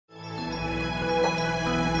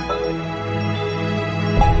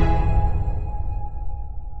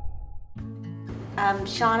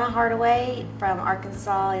Shawna Hardway from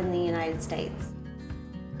Arkansas in the United States.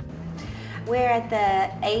 We're at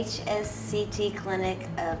the HSCT Clinic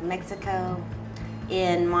of Mexico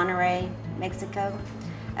in Monterrey, Mexico,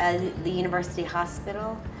 the University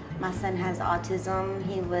Hospital. My son has autism.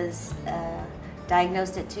 He was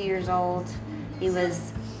diagnosed at 2 years old. He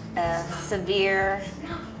was severe,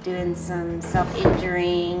 doing some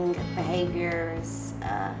self-injuring behaviors,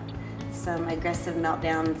 some aggressive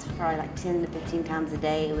meltdowns, probably like 10 to 15 times a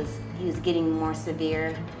day. He was getting more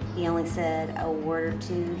severe. He only said a word or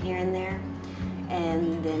two here and there.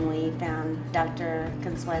 And then we found Dr.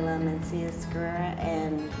 Consuelo Mencia-Segura,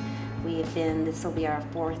 and this will be our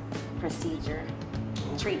 4th procedure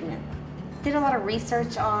treatment. Did a lot of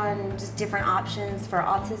research on just different options for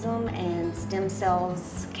autism, and stem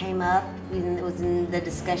cells came up. It was in the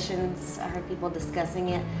discussions. I heard people discussing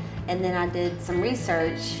it. And then I did some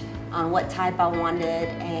research on what type I wanted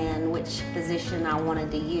and which physician I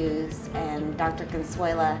wanted to use. And Dr.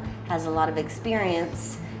 Consuela has a lot of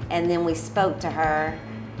experience. And then we spoke to her,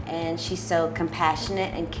 and she's so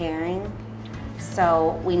compassionate and caring.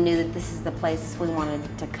 So we knew that this is the place we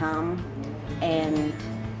wanted to come. And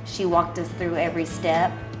she walked us through every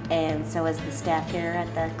step, and so has the staff here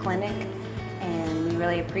at the clinic. And we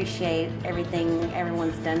really appreciate everything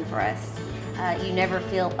everyone's done for us. You never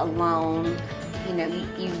feel alone. You know,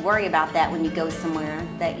 you worry about that when you go somewhere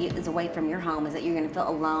that is away from your home, is that you're going to feel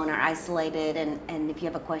alone or isolated, and if you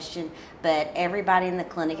have a question. But everybody in the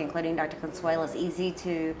clinic, including Dr. Consuelo, is easy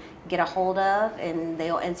to get a hold of, and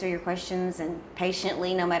they'll answer your questions, and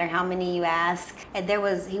patiently, no matter how many you ask. And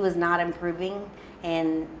he was not improving,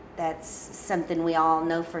 and that's something we all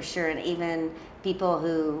know for sure. And even people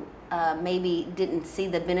who maybe didn't see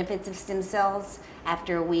the benefits of stem cells,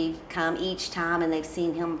 after we've come each time and they've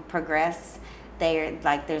seen him progress,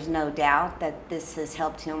 there's no doubt that this has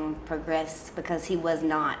helped him progress, because he was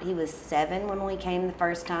 7 when we came the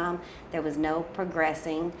first time. There was no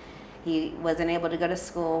progressing. He wasn't able to go to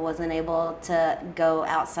school, wasn't able to go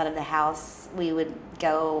outside of the house. We would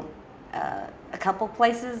go a couple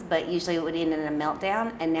places, but usually it would end in a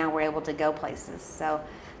meltdown, and now we're able to go places. So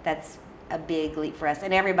that's a big leap for us,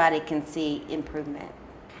 and everybody can see improvement.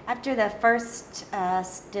 After the first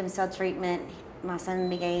stem cell treatment, my son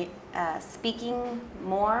began speaking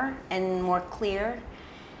more and more clear,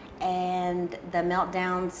 and the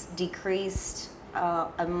meltdowns decreased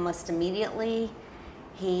almost immediately.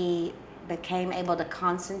 He became able to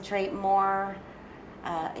concentrate more.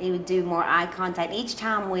 He would do more eye contact. Each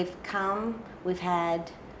time we've come, we've had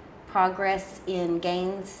progress in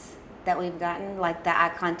gains that we've gotten, like the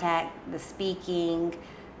eye contact, the speaking,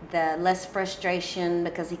 the less frustration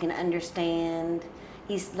because he can understand.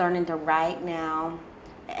 He's learning to write now,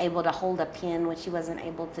 able to hold a pen, which he wasn't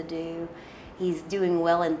able to do. He's doing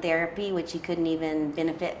well in therapy, which he couldn't even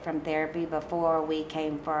benefit from therapy before we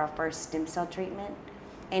came for our first stem cell treatment.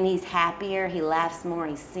 And he's happier, he laughs more,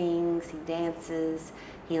 he sings, he dances,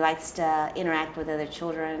 he likes to interact with other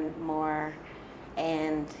children more,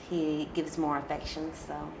 and he gives more affection.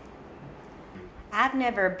 So I've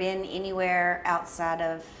never been anywhere outside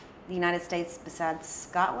of the United States besides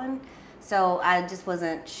Scotland, so I just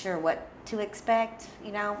wasn't sure what to expect,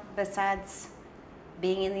 besides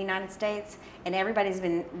being in the United States. And everybody's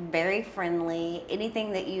been very friendly.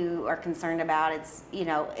 Anything that you are concerned about, it's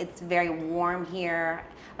very warm here.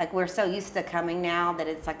 Like, we're so used to coming now that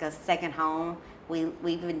it's like a second home. We've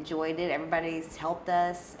enjoyed it. Everybody's helped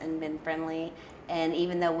us and been friendly. And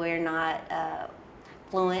even though we're not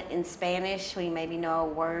fluent in Spanish, we maybe know a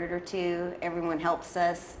word or two, everyone helps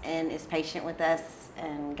us and is patient with us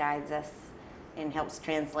and guides us and helps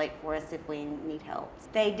translate for us if we need help.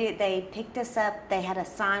 They picked us up. They had a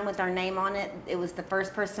sign with our name on it. It was the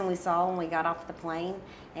first person we saw when we got off the plane,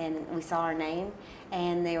 and we saw our name,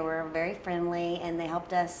 and they were very friendly, and they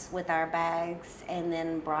helped us with our bags, and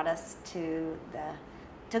then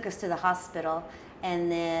took us to the hospital,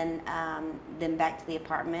 and then back to the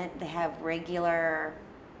apartment. They have regular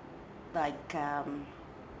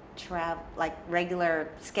regular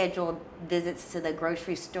scheduled visits to the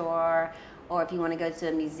grocery store, or if you want to go to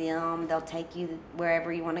a museum, they'll take you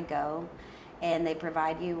wherever you want to go. And they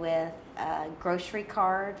provide you with a grocery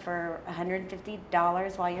card for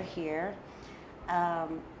 $150 while you're here.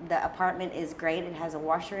 The apartment is great. It has a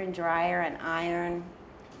washer and dryer, an iron,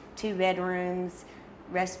 2 bedrooms,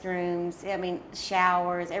 restrooms,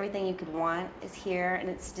 showers, everything you could want is here. And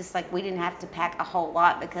it's just like we didn't have to pack a whole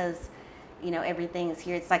lot because, everything is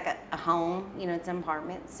here. It's like a home, it's an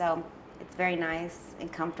apartment. So it's very nice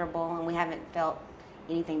and comfortable, and we haven't felt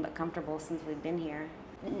anything but comfortable since we've been here.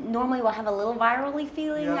 normally will have a little virally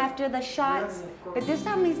feeling after the shots, but this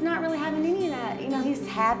time he's not really having any of that. You know, he's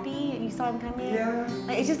happy, and you saw him come in. Yeah.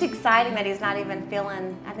 Like, it's just exciting that he's not even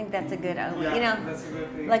feeling. I think that's a good omen. Yeah, you know, that's a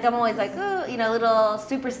good thing. like I'm always like, oh, you know, a little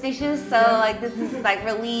superstitious. So like this is like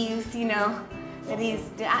relieves, you know, that he's.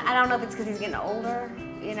 I don't know if it's because he's getting older,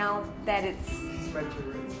 you know, that it's. He's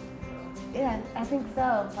maturing. Yeah, I think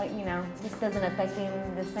so. Like, you know, this doesn't affect him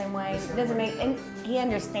the same way. It doesn't make, and he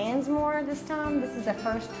understands more this time. This is the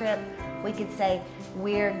first trip we could say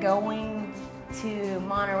we're going to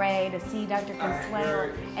Monterey to see Dr.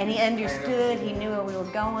 Consuelo, and he understood. He knew where we were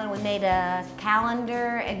going. We made a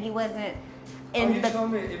calendar, and he wasn't. You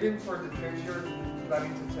told me even for the trips you're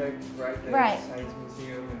planning to take, right? The Science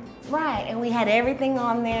Museum. Right, and we had everything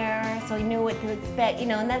on there, so he knew what to expect. You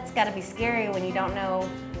know, and that's got to be scary when you don't know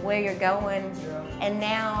where you're going. Yeah. And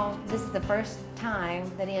now this is the first time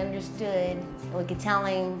that he understood, and we could tell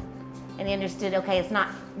him, and he understood, okay, it's not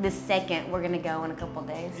this second, we're gonna go in a couple of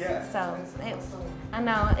days. Yeah, so I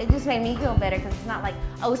know, it just made me feel better because it's not like,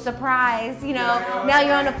 oh, surprise, you know, now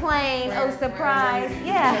you're on a plane, oh, surprise,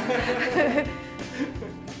 yeah.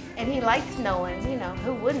 And he likes knowing, you know,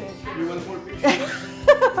 who wouldn't? You want more pictures?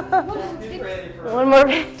 One more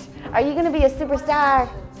picture. Are you gonna be a superstar?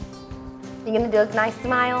 You gonna do a nice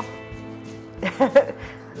smile?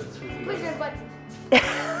 Push your button.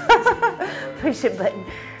 Push your button.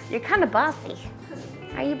 You're kind of bossy.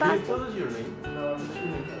 Are you bossy? Can you tell us your name? No,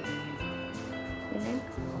 Your name?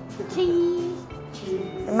 Cheese.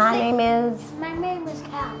 Cheese. And my name is? My name is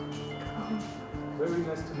Cal. Very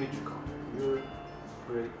nice to meet you, Carl. You're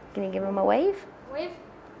great. Can you give him a wave? Wave.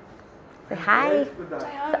 Say hi. Good night.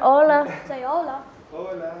 Say hola. Say hola.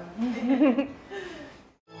 Hola.